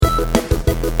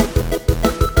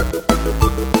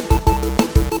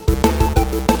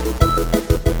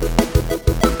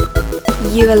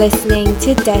You are listening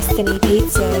to Destiny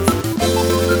Pizzas.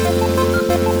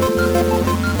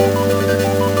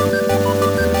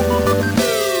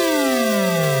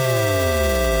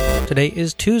 Today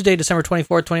is Tuesday, December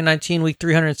 24th, 2019, week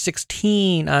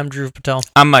 316. I'm Drew Patel.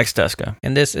 I'm Mike Steska.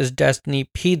 And this is Destiny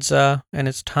Pizza, and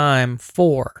it's time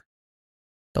for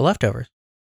The Leftovers.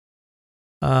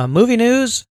 Movie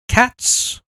news,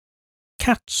 Cats.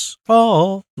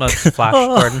 Oh, that's Flash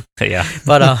Gordon. Yeah.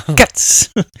 But,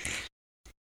 Cats.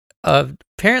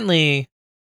 Apparently,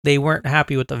 they weren't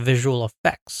happy with the visual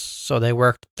effects, so they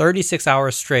worked 36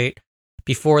 hours straight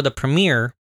before the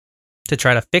premiere to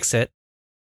try to fix it.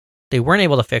 They weren't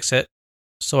able to fix it,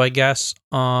 so I guess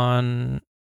on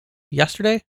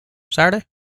Saturday?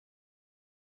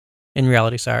 In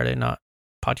reality, Saturday, not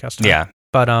podcast time. Yeah.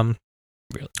 But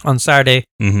Really? On Saturday,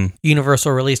 Mm-hmm.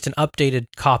 Universal released an updated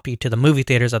copy to the movie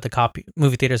theaters that the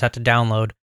movie theaters had to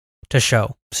download to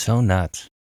show. So nuts.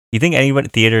 You think anybody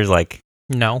at theaters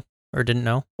No, or didn't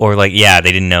know. or they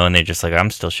didn't know and they're just like, I'm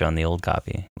still showing the old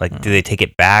copy. Do they take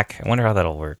it back? I wonder how that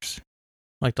all works.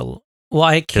 Well,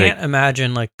 I can't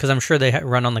imagine, because I'm sure they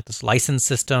run on, this license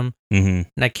system, Mm-hmm.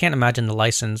 and I can't imagine the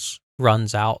license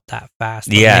runs out that fast.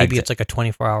 Yeah, Maybe it's a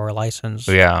 24-hour license.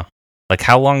 Yeah.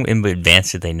 How long in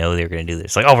advance did they know they were going to do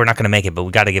this? We're not going to make it, but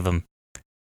we got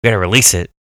to release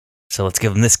it. So let's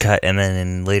give them this cut, and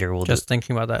then later we'll just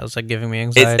thinking about that was giving me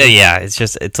anxiety.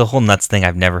 It's a whole nuts thing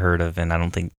I've never heard of, and I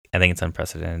think it's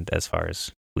unprecedented as far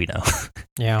as we know.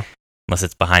 Yeah. Unless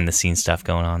it's behind the scenes stuff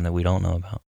going on that we don't know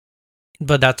about.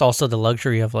 But that's also the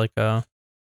luxury of a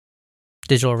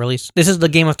digital release. This is the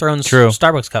Game of Thrones True.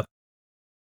 Starbucks cup.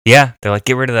 Yeah, they're like,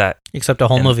 get rid of that. Except a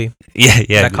whole movie.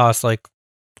 Yeah. That costs a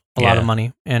lot of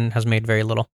money and has made very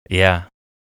little. Yeah.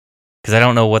 Because I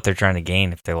don't know what they're trying to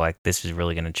gain if they're like, this is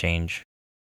really going to change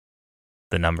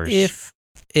the numbers. If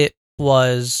it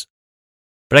was...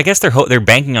 But I guess they're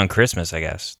banking on Christmas, I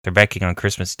guess. They're banking on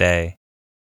Christmas Day.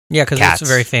 Yeah, because it's a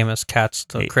very famous Cats,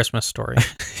 the Christmas story.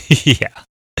 Yeah.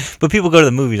 But people go to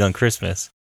the movies on Christmas.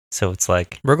 So it's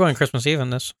like... We're going Christmas Eve in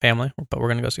this family, but we're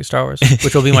going to go see Star Wars,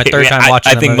 which will be my third time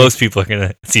watching I think movie. most people are going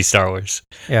to see Star Wars.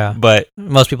 Yeah. But...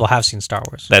 most people have seen Star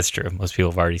Wars. That's true. Most people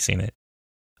have already seen it.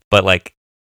 But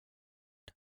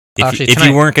Actually, if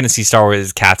you weren't going to see Star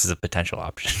Wars, Cats is a potential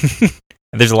option.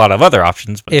 There's a lot of other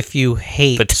options. But if you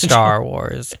hate Star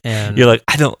Wars and... you're like,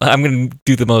 I'm going to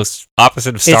do the most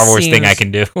opposite of Star Wars thing I can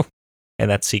do.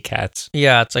 And that's see Cats.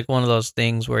 Yeah, it's one of those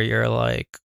things where you're like,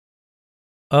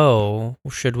 oh,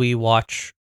 should we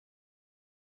watch?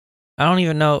 I don't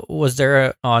even know. Was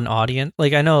there an audience?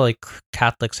 I know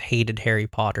Catholics hated Harry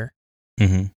Potter.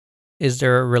 Mm-hmm. Is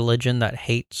there a religion that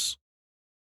hates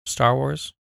Star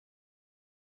Wars?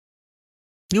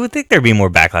 You would think there'd be more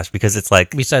backlash because it's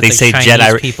besides they say Chinese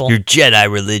Jedi people. Your Jedi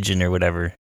religion or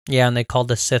whatever. Yeah, and they called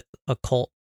the Sith a cult.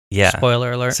 Yeah.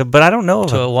 Spoiler alert. So, but I don't know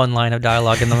to one line of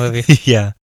dialogue in the movie.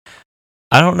 Yeah.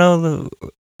 I don't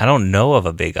know of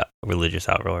a big religious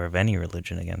outroar of any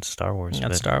religion against Star Wars.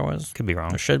 Against Star Wars. Could be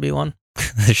wrong. There should be one.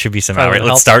 There should be some outrage.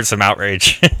 Let's start some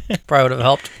outrage. Probably would have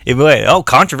helped. Oh,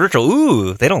 controversial.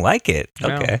 Ooh, they don't like it.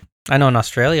 Yeah. Okay. I know in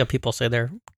Australia people say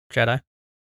they're Jedi.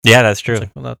 Yeah, that's true.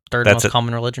 It's the third most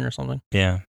common religion or something.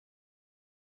 Yeah.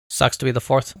 Sucks to be the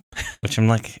fourth. Which I'm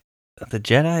like, the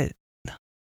Jedi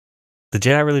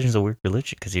religion is a weird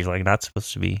religion because you're not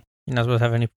supposed to be. You're not supposed to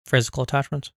have any physical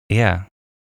attachments. Yeah.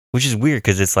 Which is weird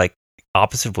because it's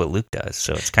opposite of what Luke does.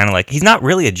 So it's kind of he's not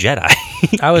really a Jedi.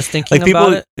 I was thinking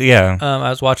about it. Yeah.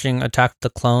 I was watching Attack of the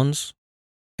Clones,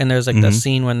 and there's the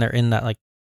scene when they're in that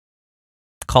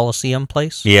Colosseum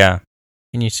place. Yeah.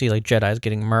 And you see Jedis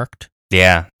getting murked.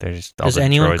 Yeah. There's Does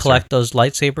anyone collect those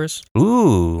lightsabers?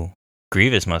 Ooh.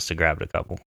 Grievous must have grabbed a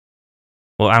couple.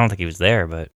 Well, I don't think he was there,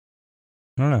 but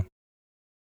I don't know.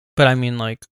 But I mean,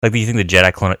 do you think the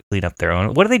Jedi clean up their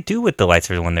own? What do they do with the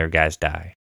lightsabers when their guys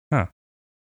die? Huh.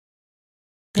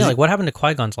 Yeah, what happened to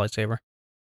Qui-Gon's lightsaber?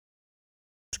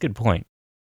 That's a good point.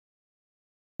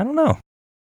 I don't know.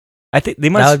 I think they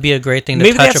must. That would be a great thing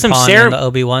to touch upon in the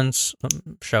Obi-Wan's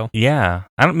show. Yeah.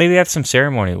 Maybe they have some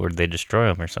ceremony where they destroy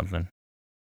them or something.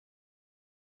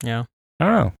 Yeah. I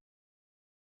don't know.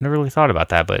 Never really thought about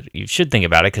that, but you should think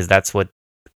about it because that's what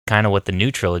the new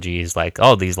trilogy is like.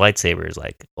 Oh, these lightsabers.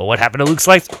 Well, what happened to Luke's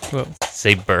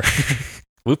lightsaber?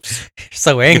 Whoops. You're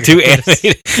so angry. Too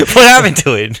animated. What happened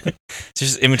to it? It's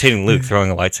just imitating Luke throwing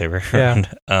a lightsaber around.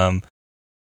 Yeah.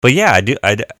 But yeah,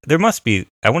 there must be.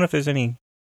 I wonder if there's any.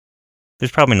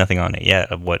 There's probably nothing on it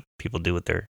yet of what people do with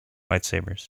their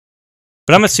lightsabers.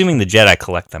 But I'm assuming the Jedi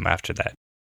collect them after that.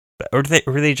 Or do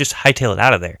they just hightail it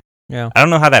out of there? Yeah. I don't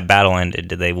know how that battle ended.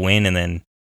 Did they win and then,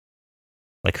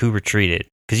 who retreated?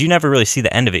 Because you never really see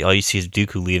the end of it. All you see is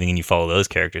Dooku leaving, and you follow those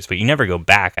characters, but you never go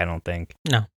back. I don't think.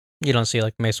 No, you don't see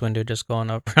like Mace Windu just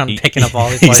going up around picking up all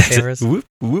these lightsabers. Whoop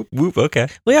whoop whoop. Okay.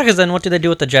 Well, yeah, because then what do they do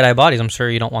with the Jedi bodies? I'm sure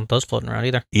you don't want those floating around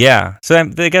either. Yeah, so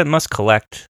they must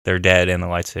collect their dead and the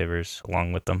lightsabers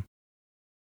along with them.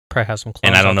 Probably have some clones.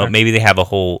 And I don't out know, there. maybe they have a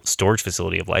whole storage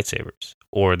facility of lightsabers,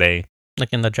 or they Like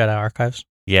in the Jedi archives.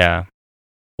 yeah,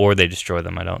 or they destroy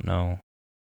them. I don't know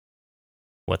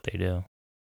what they do.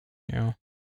 Yeah.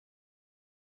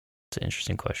 It's an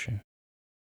interesting question.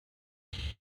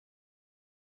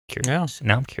 Curious.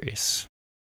 Now I'm curious.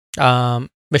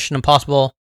 Mission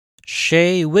Impossible.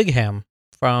 Shea Wigham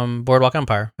from Boardwalk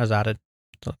Empire has added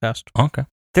to the cast. Okay.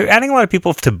 They're adding a lot of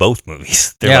people to both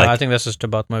movies. They're Yeah, like, I think this is to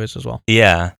both movies as well.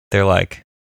 yeah, they're like,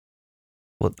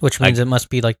 well, Which means it must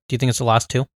be like, do you think it's the last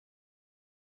two?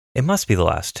 it must be the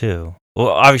last two. Well,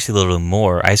 obviously they'll do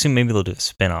more. I assume maybe they'll do a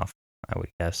spin-off, I would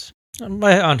guess.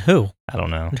 On who? I don't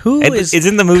know. Who It's is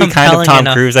in the movie kind of compelling Tom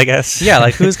enough- Cruise, I guess. Yeah,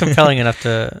 like who's compelling enough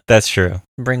to That's true.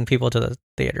 bring people to the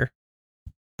theater?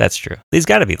 That's true. These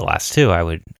got to be the last two, I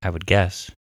would guess.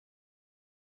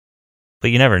 But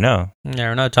you never know. You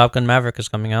never know. Top Gun Maverick is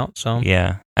coming out, so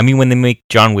Yeah. I mean, when they make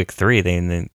John Wick 3,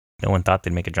 no one thought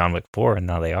they'd make a John Wick 4, and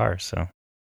now they are, so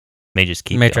may just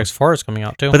keep Matrix 4 is coming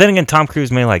out too. going. But then again, Tom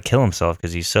Cruise may like kill himself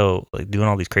because he's so like doing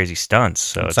all these crazy stunts.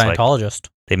 So it's like Scientologist.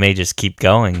 they may just keep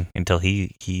going until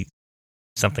he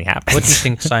something happens. What do you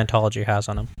think Scientology has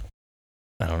on him?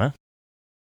 I don't know.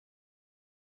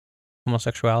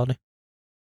 Homosexuality?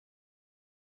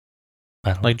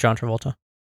 I don't Like John Travolta?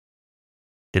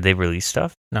 Did they release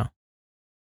stuff?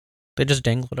 They just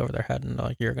dangle it over their head and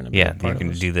like, you're going to be Yeah, a part you're of going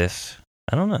to this. do this.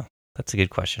 I don't know. That's a good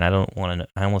question. I don't want to know.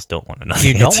 I almost don't want to know.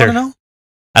 You the don't want answer. to know?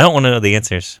 I don't want to know the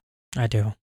answers. I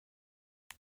do.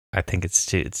 I think it's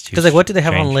too. Because like, what do they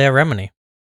have on strange. Leia Remini?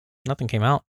 Nothing came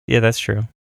out. Yeah, that's true.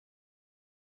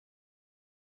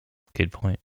 Good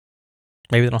point.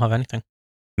 Maybe they don't have anything.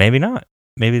 Maybe not.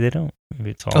 Maybe they don't.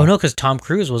 Maybe it's all. Oh no, because Tom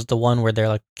Cruise was the one where they're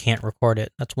like, can't record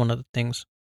it. That's one of the things.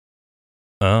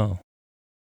 Oh.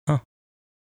 Huh.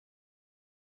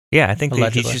 Yeah, I think that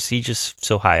Allegedly. he's just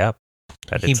so high up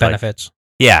that He it's like- benefits.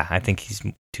 yeah, I think he's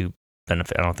too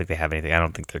benefit. I don't think they have anything. I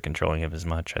don't think they're controlling him as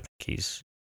much. I think he's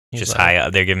just like- high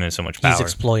up. They're giving him so much power. He's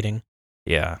exploiting.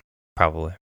 Yeah,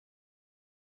 probably.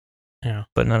 Yeah.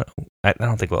 But I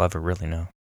don't think we'll ever really know.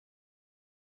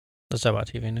 Let's talk about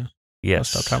TV news. Yes. Let's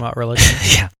start talking about religion.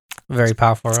 Yeah. Very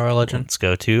powerful religion. Let's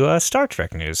go to Star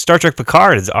Trek news. Star Trek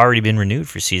Picard has already been renewed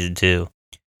for season 2.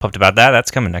 Pumped about that.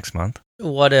 That's coming next month.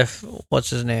 What if, what's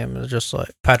his name, is just like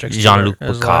Patrick Jean-Luc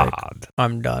Stewart is Picard. like,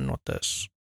 I'm done with this.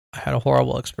 I had a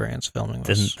horrible experience filming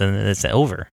this. Then it's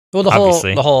over. Well,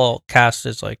 obviously. the whole cast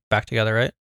is like back together,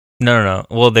 right? No.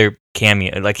 Well, they're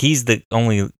cameo. Like he's the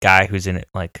only guy who's in it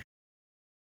like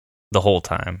the whole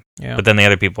time. Yeah. But then the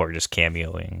other people are just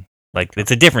cameoing. Like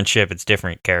it's a different ship. It's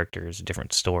different characters, a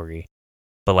different story.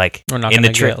 But like We're not in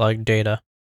going the to get like Data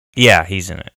yeah, he's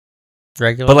in it.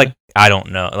 regularly. But like I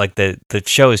don't know. Like the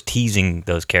show is teasing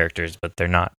those characters, but they're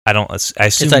not. I assume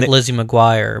it's like that- Lizzie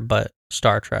McGuire, but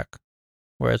Star Trek,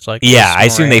 where it's like yeah, I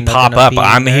assume they Moraine, they're pop gonna up. be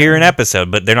I'm there. here an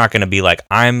episode, but they're not going to be like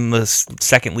I'm the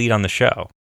second lead on the show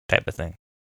type of thing.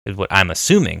 Is what I'm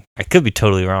assuming. I could be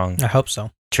totally wrong. I hope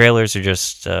so. Trailers are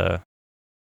just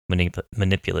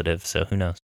manipulative, so who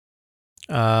knows?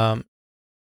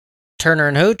 Turner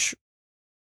and Hooch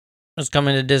is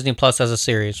coming to Disney Plus as a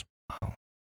series.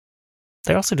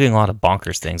 They're also doing a lot of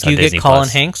bonkers things. Do you on Disney get Colin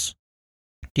Plus. Hanks?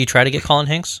 Do you try to get Colin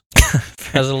Hanks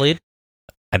as a lead?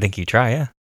 I think you try, yeah.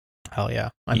 Hell yeah,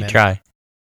 You try.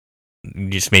 You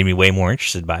just made me way more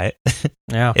interested by it.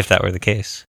 Yeah, if that were the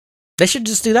case. they should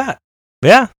just do that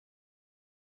Yeah.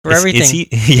 for everything.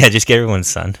 Yeah, just get everyone's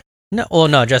son. No, well,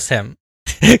 no, just him.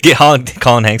 Get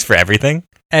Colin Hanks for everything.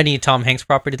 Any Tom Hanks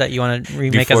property that you want to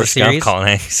remake Before as a series, Colin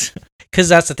Hanks. because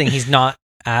that's the thing. He's not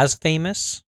as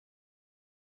famous,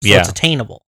 so Yeah. it's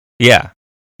attainable. Yeah.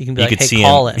 You can be You like, could "Hey, see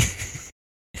Colin, him.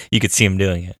 You could see him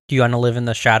doing it. do you want to live in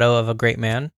the shadow of a great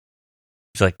man?"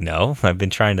 He's like, no, I've been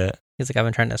trying to. He's like, "I've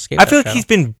been trying to escape." I feel that like shadow." he's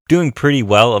been doing pretty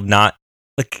well of not,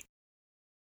 like,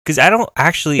 because I don't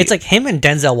actually. It's like him and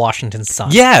Denzel Washington's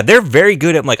son. Yeah, they're very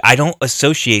good at, like, I don't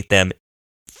associate them.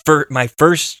 My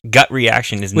first gut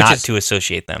reaction is Which not is- to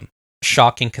associate them.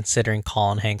 Shocking considering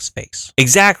Colin Hanks' face,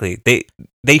 Exactly.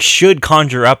 They should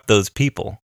conjure up those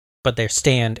people. but they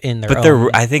stand in their But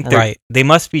own I think right. they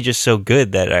must be just so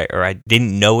good that I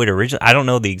didn't know it originally. I don't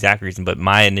know the exact reason, but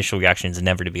my initial reaction is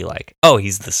never to be like, oh,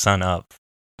 he's the son of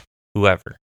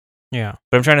whoever. Yeah,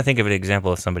 But I'm trying to think of an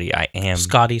example of somebody I am.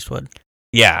 Scott Eastwood,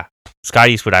 Yeah. Scott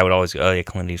Eastwood, I would always go, oh, yeah,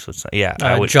 Clint Eastwood's son. Yeah.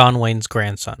 I would. John Wayne's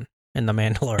grandson in the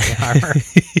Mandalorian armor.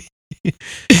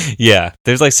 Yeah,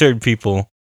 there's like certain people.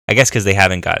 I guess because they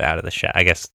haven't got out of the shadow. I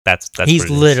guess that's He's what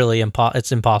it is. literally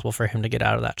it's impossible for him to get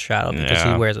out of that shadow because he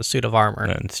Yeah. wears a suit of armor.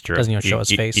 That's true. Doesn't even show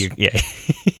his face. Yeah.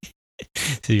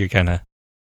 So you're kind of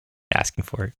asking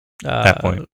for it at that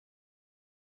point.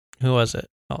 Who was it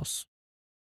else?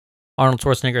 Arnold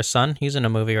Schwarzenegger's son. He's in a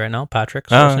movie right now. Patrick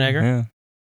Oh, Schwarzenegger. yeah.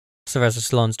 Sylvester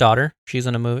Stallone's daughter. She's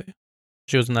in a movie.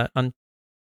 She was in that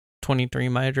 23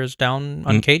 Meters Down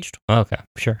Uncaged. Oh, okay,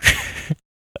 sure.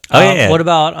 Yeah. What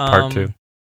about Part 2?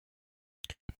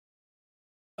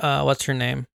 What's her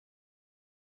name?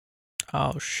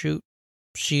 Oh shoot,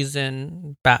 she's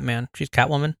in Batman. She's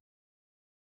Catwoman.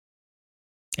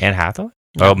 Anne Hathaway?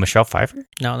 No. Oh, Michelle Pfeiffer?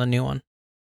 No, the new one.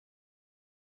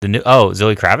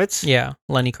 Zoe Kravitz? Yeah,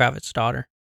 Lenny Kravitz's daughter.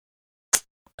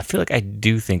 I feel like I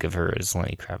do think of her as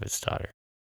Lenny Kravitz's daughter.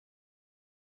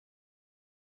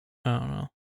 I don't know.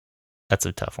 That's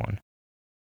a tough one.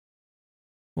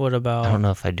 What about? I don't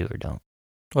know if I do or don't.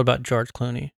 What about George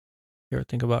Clooney? You ever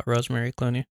think about Rosemary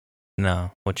Clooney?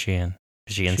 No. What's she in?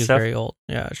 Is she in She's stuff? very old.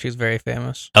 Yeah, she's very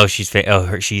famous. Oh, she's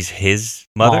she's his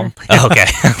mother? Mom. Oh, okay.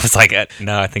 I was like,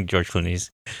 no, I think George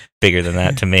Clooney's bigger than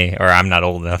that to me, or I'm not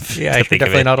old enough. Yeah, to you're think of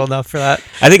definitely it. not old enough for that.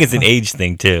 I think it's an age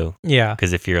thing too, Yeah.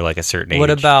 because if you're like a certain age. What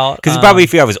about? Because probably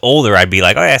if I was older, I'd be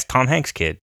like, oh, yeah, it's Tom Hanks'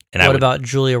 kid. And what about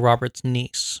Julia Roberts'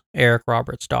 niece, Eric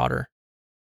Roberts' daughter?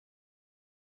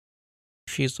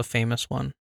 She's the famous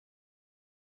one.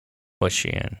 What's she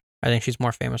in? I think she's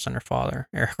more famous than her father,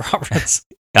 Eric Roberts.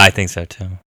 I think so too.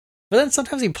 But then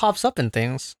sometimes he pops up in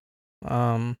things.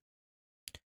 I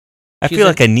She's feel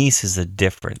like a niece is a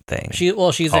different thing. She's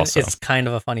also. in. It's kind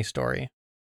of a funny story.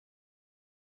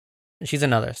 She's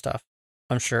in other stuff.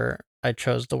 I'm sure I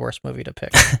chose the worst movie to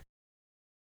pick.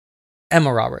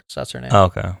 Emma Roberts, that's her name. Oh,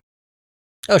 okay.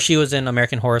 Oh, she was in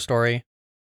American Horror Story.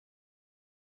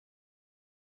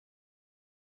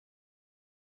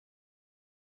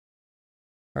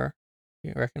 Her,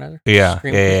 you recognize her? Yeah,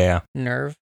 Scream yeah.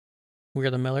 Nerve. We're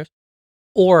the Millers.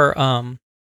 Or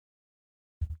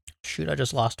shoot, I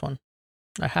just lost one.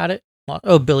 I had it.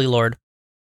 Oh, Billy Lord.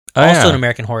 Oh, Also yeah. in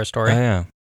American Horror Story. Oh, yeah.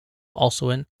 Also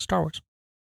in Star Wars.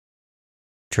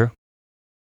 True.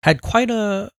 Had quite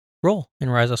a role in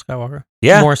Rise of Skywalker.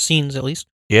 Yeah. More scenes, at least.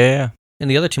 Yeah. In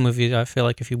the other two movies, I feel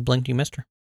like if you blinked, you missed her.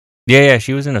 Yeah.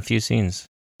 She was in a few scenes.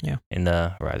 Yeah. In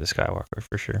the Rise of Skywalker,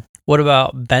 for sure. What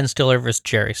about Ben Stiller versus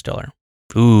Jerry Stiller?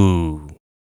 Ooh.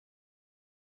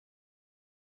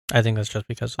 I think that's just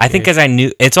because. I think because I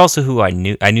knew, it's also who I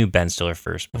knew. I knew Ben Stiller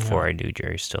first before I knew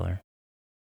Jerry Stiller.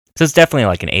 So it's definitely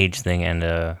like an age thing and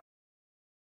a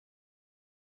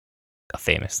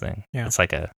famous thing. Yeah. It's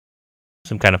like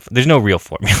some kind of, there's no real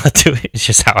formula to it. It's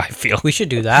just how I feel. We should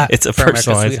do that. It's a for America's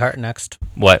personalized- Sweetheart next.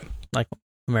 What? Like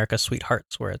America's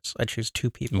Sweethearts, where I choose two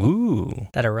people Ooh.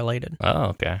 that are related. Oh,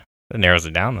 okay. That narrows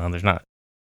it down, though. There's not.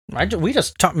 We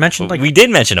just mentioned like we did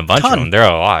mention a bunch of ton. them. There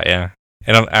are a lot, yeah.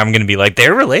 And I'm going to be like,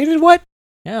 they're related? What?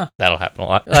 yeah, That'll happen a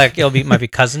lot. like might be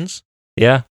cousins,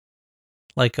 Yeah.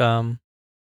 like Tom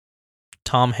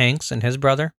Hanks and his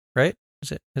brother, right?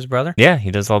 Is it his brother? Yeah,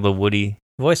 he does all the Woody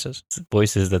Voices.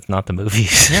 voices. That's not the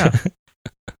movies. Yeah.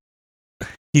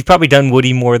 He's probably done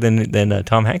Woody more than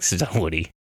Tom Hanks has done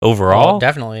Woody. Overall, Oh,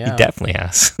 definitely, yeah. he definitely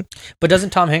has. But doesn't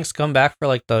Tom Hanks come back for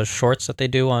like those shorts that they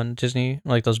do on Disney,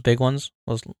 like those big ones?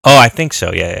 Those, Oh, I think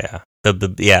so. Yeah.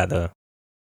 The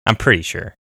I'm pretty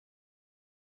sure.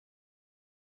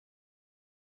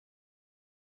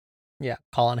 yeah,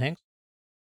 Colin Hanks.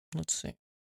 Let's see.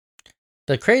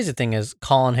 The crazy thing is,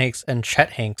 Colin Hanks and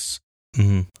Chet Hanks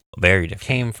Mm-hmm. Very different.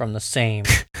 came from the same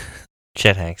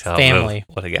Chet Hanks. Oh, family.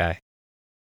 What a guy.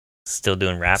 Still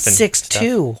doing rapping.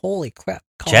 6'2". Holy crap!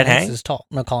 Colin Chet Hanks Hanks? is tall.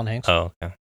 No, Colin Hanks. Oh,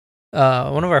 okay.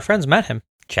 One of our friends met him.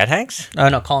 Chet Hanks? Oh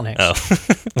no, Colin Hanks. Oh.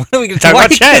 When are we going to talk Why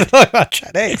about you Chet? gonna talk about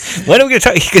Chet Hanks? When are we going to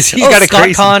talk? Because he's Oh, got a Scott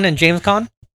crazy. Conn and James Conn.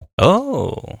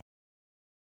 Oh.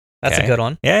 That's Okay. a good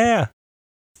one, Yeah.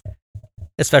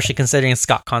 especially considering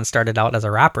Scott Conn started out as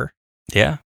a rapper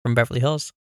Yeah. from Beverly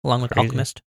Hills, along with Crazy.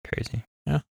 Alchemist. Crazy.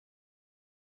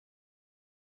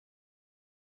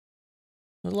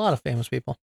 There's a lot of famous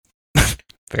people.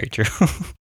 Very true.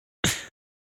 I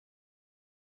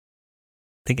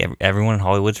think everyone in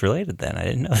Hollywood's related then. I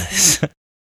didn't know this. What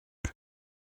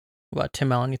about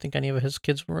Tim Allen? You think any of his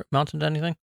kids were mounted to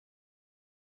anything?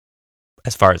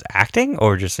 As far as acting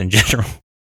or just in general?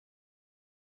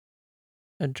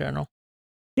 In general.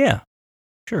 Yeah.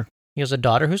 He has a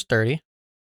daughter who's 30.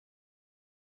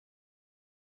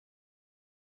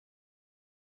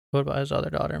 What about his other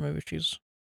daughter? Maybe she's...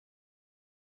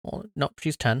 Well, no,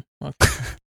 she's 10. Okay.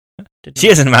 Didn't She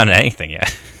know. hasn't amounted to anything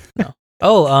yet.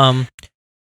 Oh,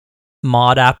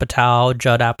 Maud Apatow,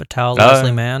 Judd Apatow, Oh, Leslie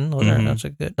yeah. Mann.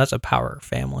 Mhm. That's a power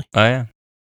family. Oh yeah.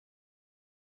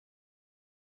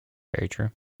 Very true.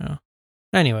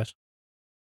 Anyways.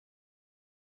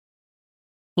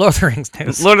 Lord of the Rings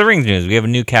news. Lord of the Rings news. We have a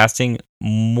new casting.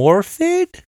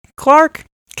 Morfydd Clark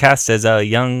cast as a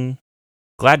young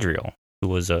Galadriel, who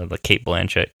was the Kate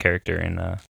Blanchett character in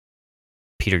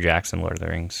Peter Jackson Lord of the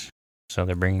Rings. So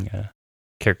they're bringing a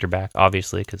character back,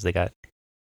 obviously, because they got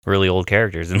really old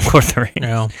characters in Lord of the Rings.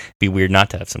 Yeah. Be weird not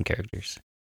to have some characters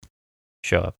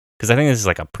show up, because I think this is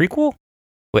like a prequel.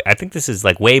 Wait, I think this is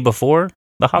like way before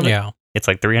The Hobbit. Yeah. It's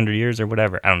like 300 years or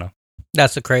whatever. I don't know.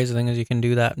 That's the crazy thing is you can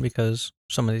do that because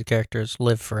some of these characters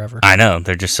live forever. I know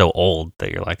they're just so old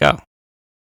that you're like, oh,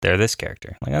 they're this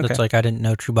character. Like, okay. It's like I didn't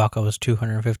know Chewbacca was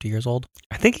 250 years old.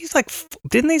 I think he's like,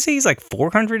 didn't they say he's like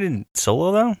 400 in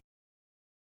Solo though?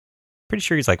 Pretty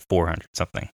sure he's like 400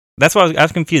 something. That's why I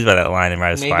was confused by that line in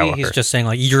Rise of Maybe Skywalker. he's just saying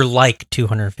like you're like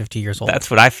 250 years old. That's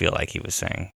what I feel like he was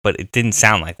saying, but it didn't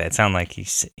sound like that. It sounded like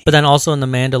he's. But then also in the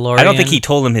Mandalorian, I don't think he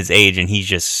told him his age, and he's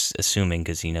just assuming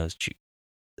because he knows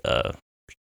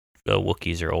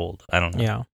Wookiees are old. I don't know.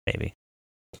 Yeah. Maybe.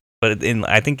 But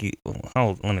I think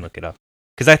let me look it up,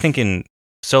 because I think in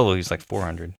Solo he's like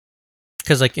 400.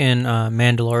 Because like in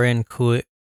Mandalorian,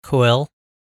 Quill.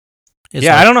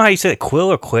 Yeah, I don't know how you say it.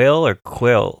 Quill or Quail or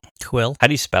Quill. Quill. How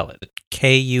do you spell it?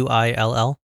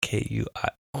 Kuill.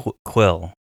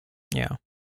 Quill. Yeah.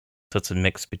 So it's a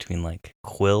mix between like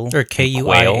Quill Or and Kuih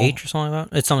Quail. or something like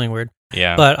that. It's something weird.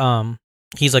 Yeah. But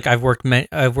he's like I've worked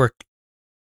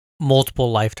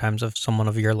multiple lifetimes of someone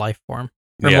of your life form.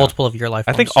 Or Yeah. multiple of your life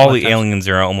I forms. think all the lifetimes. aliens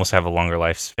are almost have a longer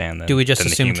lifespan than. Do we just than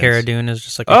the assume humans. Cara Dune is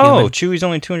just like a Oh, human? Chewie's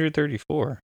only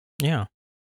 234. Yeah.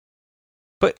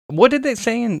 But what did they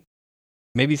say in?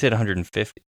 Maybe he said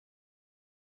 150.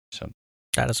 So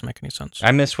That doesn't make any sense.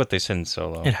 I missed what they said in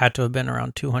Solo. It had to have been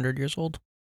around 200 years old.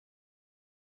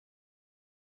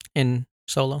 In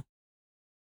Solo.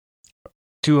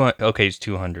 Okay, it's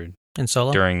 200 In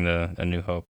Solo? during the A New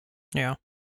Hope. Yeah.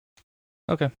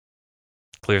 Okay,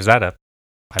 clears that up.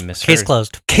 I missed. Case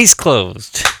closed. Case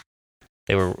closed.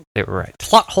 They were right.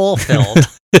 Plot hole filled.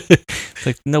 It's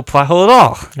like no plot hole at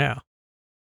all. Yeah.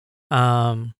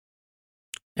 And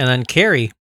then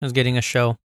Carrie is getting a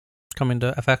show coming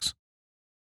to FX.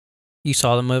 You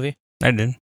saw the movie? I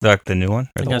did. Like the new one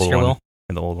or the Against old your one? will?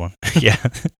 Or the old one. Yeah.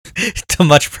 To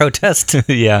much protest.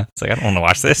 Yeah. It's like I don't want to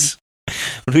watch this.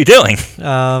 What are we doing?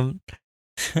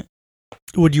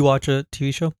 Would you watch a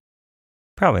TV show?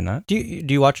 Probably not. Do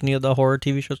you watch any of the horror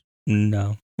TV shows?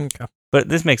 No. Okay. But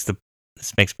this makes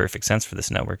perfect sense for this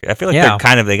network. I feel like Yeah.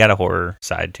 they got a horror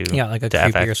side too. Yeah, like a to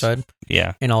creepier FX. side.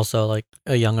 Yeah. And also like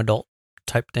a young adult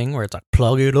type thing where it's like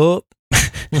plug it up.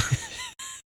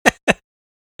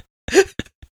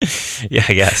 Yeah,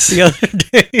 I guess. The other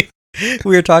day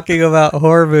we were talking about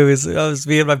horror movies. I was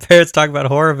me and my parents talking about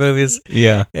horror movies,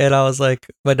 Yeah. and I was like,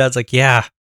 my dad's like, yeah,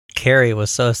 Carrie was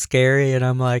so scary, and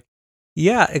I'm like,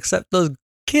 yeah, except those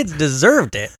kids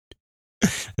deserved it.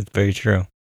 It's very true.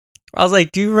 I was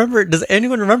like, does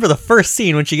anyone remember the first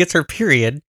scene when she gets her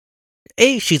period?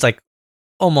 She's like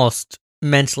almost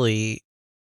mentally,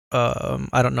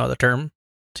 I don't know the term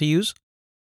to use.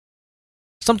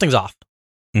 Something's off.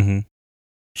 Mm-hmm.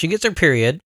 She gets her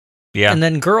period, Yeah. and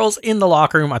then girls in the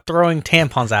locker room are throwing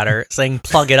tampons at her, saying,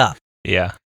 plug it up.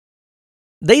 Yeah.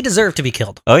 They deserve to be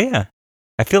killed. Oh yeah.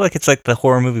 I feel like it's like the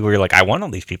horror movie where you're like, I want all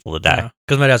these people to die.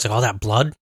 Because my dad's like, all that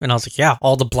blood? And I was like, yeah,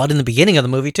 all the blood in the beginning of the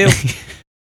movie, too.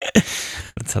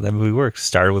 That's how that movie works.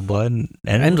 Started with blood and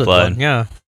ended Ends with with blood. Yeah.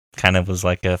 Kind of was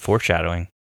like a foreshadowing.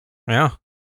 Yeah.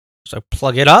 So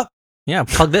plug it up. Yeah,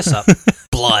 plug this up.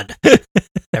 Blood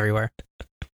everywhere.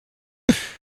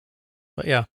 But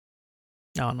yeah.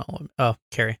 I don't know. Oh,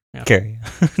 Carrie. Yeah. Carrie.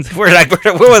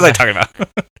 What was I talking about?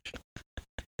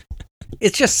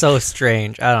 It's just so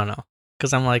strange. I don't know.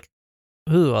 Because I'm like,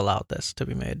 who allowed this to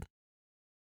be made?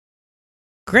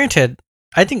 Granted,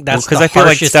 I think that's Well, 'cause the I feel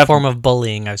like harshest form of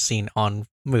bullying I've seen on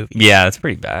movies. Yeah, it's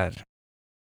pretty bad.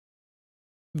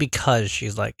 Because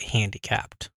she's like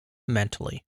handicapped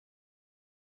mentally.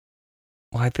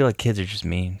 Well, I feel like kids are just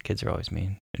mean. Kids are always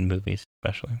mean in movies,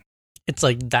 especially. It's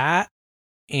like that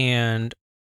and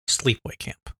Sleepaway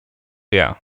Camp.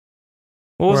 Yeah.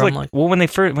 What was Where I'm like,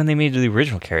 like- when they made the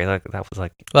original Carrie, like that was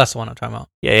like Well, that's the one I'm talking about.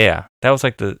 yeah. That was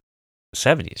like the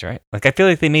 70s, right? Like I feel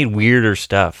like they made weirder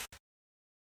stuff.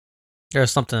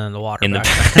 There's something in the water. In back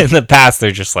the then. in the past,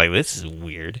 they're just like, this is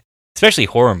weird. Especially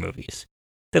horror movies.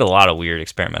 Did a lot of weird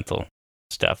experimental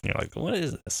stuff, and you're like, what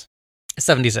is this?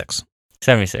 76.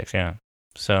 76, yeah.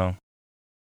 So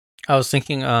I was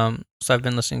thinking, so I've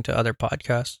been listening to other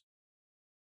podcasts.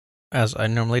 as I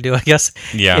normally do, I guess.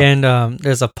 Yeah. And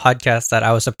there's a podcast that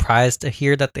I was surprised to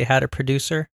hear that they had a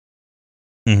producer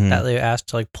Mhm. that they asked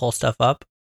to like pull stuff up.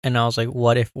 And I was like,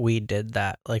 what if we did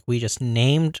that? Like we just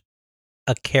named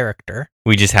a character.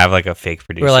 We just have like a fake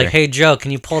producer. We're like, hey Joe,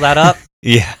 can you pull that up?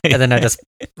 yeah. And then I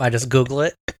just Google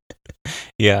it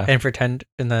yeah. and pretend,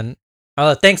 and then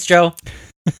thanks Joe.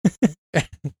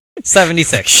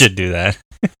 76. Should do that.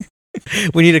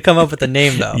 We need to come up with a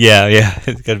name though. Yeah.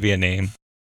 It's got to be a name.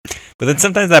 But then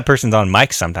sometimes that person's on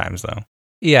mic sometimes though.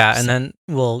 Yeah, and then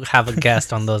we'll have a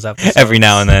guest on those episodes. Every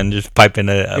now and then, just pipe in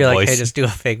a You're voice. like, hey, just do a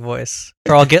fake voice.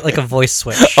 Or I'll get like a voice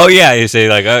switch. Oh yeah, you say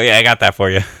like, oh yeah, I got that for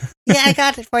you. Yeah, I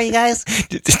got it for you guys.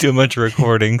 Just do a bunch of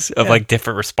recordings of Yeah. like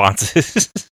different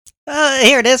responses.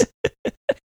 Here it is.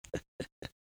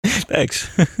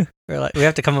 Thanks. We're like, we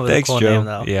have to come up with Thanks, a cool Joe. name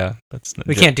though. Yeah, that's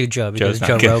We can't do Joe because Joe's not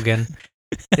Joe good. Rogan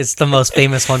is the most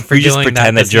famous one for We just doing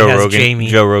pretend that. that Joe Rogan. Jamie.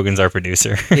 Joe Rogan's our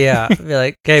producer. Yeah, be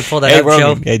like, okay, pull that Hey up,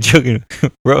 Rogan. Joe.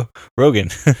 Hey Rogan.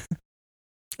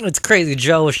 It's crazy.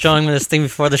 Joe was showing me this thing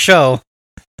before the show.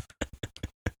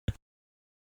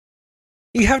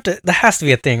 You have to. That has to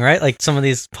be a thing, right? Like some of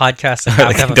these podcasts have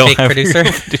Like, to have a don't fake have producer.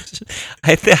 real producers.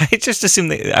 I just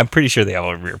assume I'm pretty sure they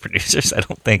all have real producers. I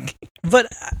don't think. But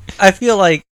I feel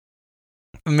like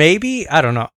maybe, I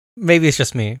don't know. Maybe it's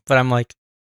just me, but I'm like,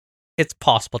 it's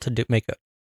possible to make a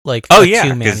like Oh, a yeah,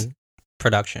 'cause- two-man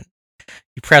production.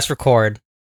 You press record,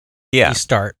 Yeah. you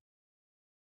start.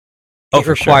 Oh, It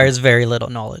for sure. requires very little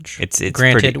knowledge. It's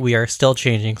Granted, pretty- we are still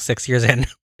changing 6 years in.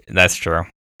 That's true.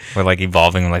 We're like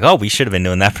evolving. We're like, oh, we should have been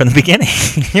doing that from the beginning.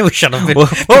 We should have been What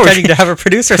were pretending we- to have a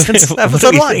producer since what episode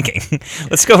are we 1. thinking?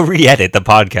 Let's go re-edit the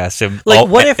podcast. And Like,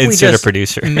 what if we insert just a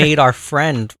producer? made our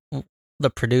friend the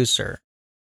producer?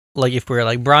 Like if we were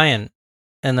like Brian,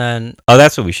 and then Oh,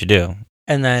 that's what we should do.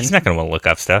 and He's not going to want to look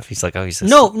up stuff. He's like, oh, he's this.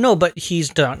 no, but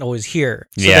he's not always here.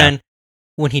 So Yeah. then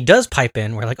when he does pipe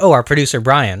in, we're like, oh, our producer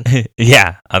Brian.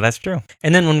 yeah. Oh, that's true.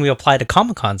 And then when we apply to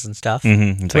Comic Cons and stuff,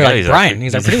 Mm-hmm. We're like, Brian,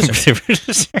 he's our producer.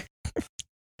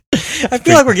 I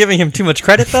feel like we're giving him too much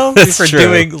credit though That's for true.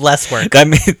 doing less work.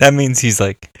 That means he's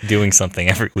like doing something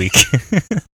every week.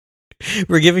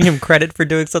 We're giving him credit for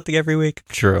doing something every week.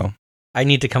 True. I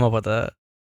need to come up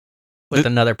with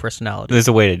another personality. There's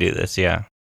a way to do this. Yeah.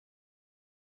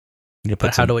 You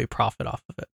But how do we profit off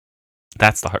of it?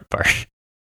 That's the hard part.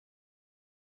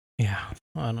 Yeah,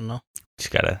 I don't know.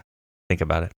 Just gotta think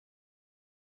about it.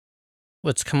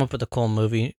 Let's come up with a cool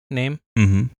movie name.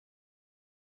 Mm-hmm.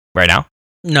 Right now?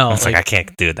 No, It's like I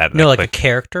can't do that. no, that like a quick.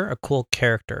 character, a cool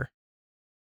character.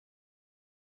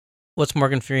 What's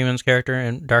Morgan Freeman's character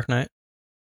in Dark Knight?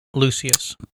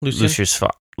 Lucius. Lucius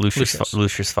Fox. Lucius.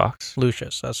 Lucius Fox.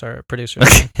 Lucius. That's our producer.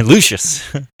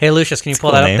 Lucius. Hey, Lucius, can you It's a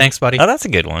pull cool that name. up? Thanks, buddy. Oh, that's a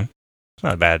good one. It's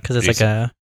not bad. Because it's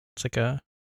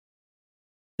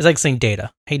like saying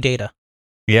Data. Hey, Data.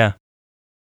 Yeah.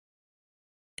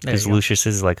 There Because you go. Lucius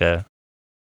is like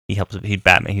he's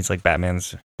Batman. He's like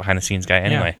Batman's behind the scenes guy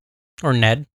anyway. Or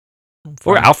Ned.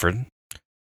 Or Alfred.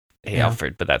 Hey, Yeah.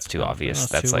 Alfred, but that's too obvious.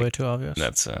 That's way like too obvious.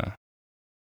 that's so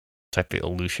I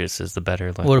feel Lucius is the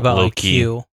better. Like, What about like low-key.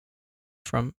 Q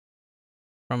from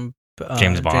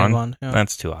James Bond? Yeah.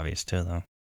 That's too obvious too, though.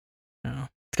 Yeah.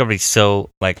 It's gotta be so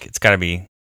like it's gotta be.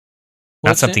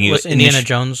 something you What's Indiana initi-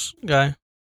 Jones guy?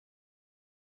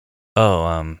 Oh,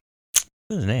 what's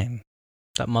his name?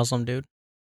 That Muslim dude.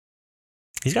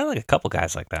 He's got like a couple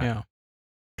guys like that. Yeah.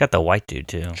 Got the white dude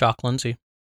too. Jock Lindsay.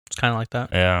 It's kind of like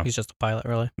that. Yeah, He's just a pilot,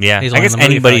 really. yeah. he's I only guess in the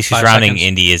movie for, anybody like, 5 surrounding seconds.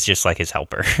 Indy is just like his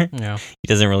helper. Yeah. He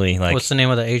doesn't really like. What's the name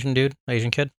of the Asian dude?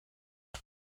 Asian kid?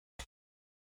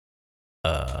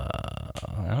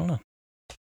 I don't know.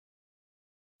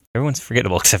 Everyone's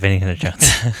forgettable except Indiana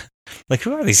Jones. Like,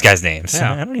 who are these guys' names?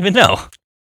 Yeah. I don't even know.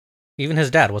 Even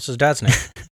his dad. What's his dad's name?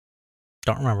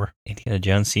 Don't remember. Indiana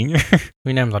Jones Senior,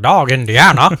 We named the dog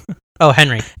Indiana. Oh,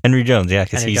 Henry. Henry Jones. Yeah,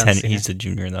 because Henry he's Jones Sr. he's the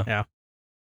junior though. Yeah.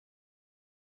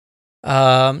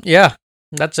 Yeah.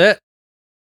 That's it.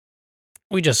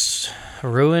 We just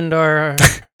ruined our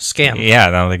scam. Yeah,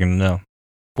 now they're gonna know.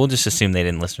 We'll just assume they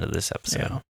didn't listen to this episode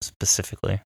Yeah.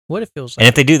 specifically, What it feels and like.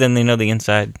 if they do, then they know the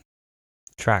inside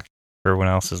track for everyone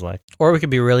else is like. Or we could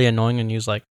be really annoying and use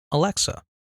like Alexa.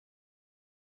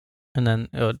 And then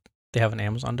they have an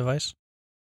Amazon device.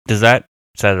 Does that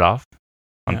set it off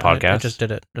on Yeah, podcasts? I just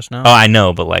did it just now. Oh, I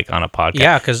know, but like on a podcast.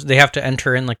 Yeah, because they have to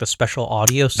enter in like the special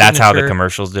audio That's how the signature,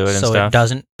 commercials do it and so stuff. it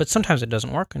doesn't, but sometimes it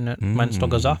doesn't work and mine still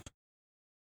goes Mm. off.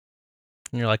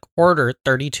 And you're like, order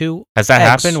 32. Has that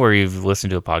eggs. happened where you've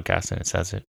listened to a podcast and it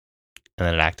says it, and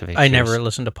then it activates? I yours? never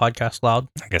listened to podcasts loud.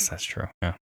 I guess that's true.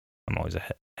 Yeah, I'm always a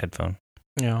headphone.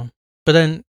 Yeah. But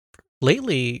then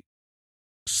lately,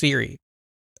 Siri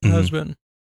has been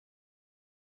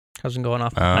Hasn't going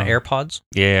off my AirPods.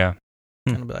 Yeah.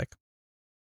 And I'll be like,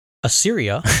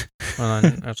 Assyria. And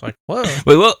then it's like, whoa.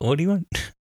 Wait, what do you want?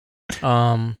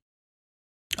 On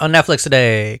Netflix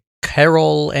today,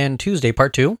 Carol and Tuesday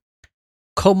Part 2,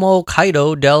 Como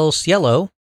Kaido del Cielo,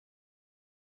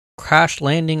 Crash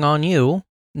Landing on You,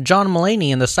 John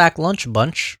Mulaney and the Sack Lunch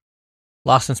Bunch,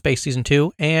 Lost in Space Season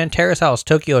 2, and Terrace House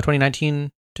Tokyo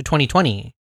 2019 to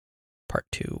 2020 Part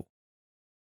 2.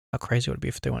 How crazy would it be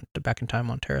if they went back in time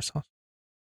on Terrace House?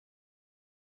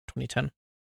 2010.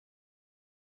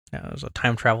 Yeah, it was a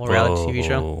time travel reality TV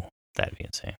show. That'd be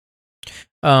insane.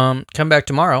 Come back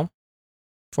tomorrow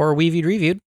for Weevied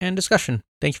Reviewed and discussion.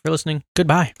 Thank you for listening.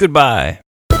 Goodbye. Goodbye.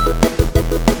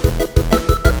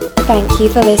 Thank you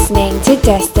for listening to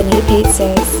Destiny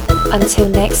Pizzas. Until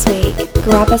next week,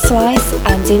 grab a slice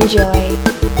and enjoy.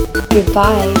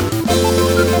 Goodbye.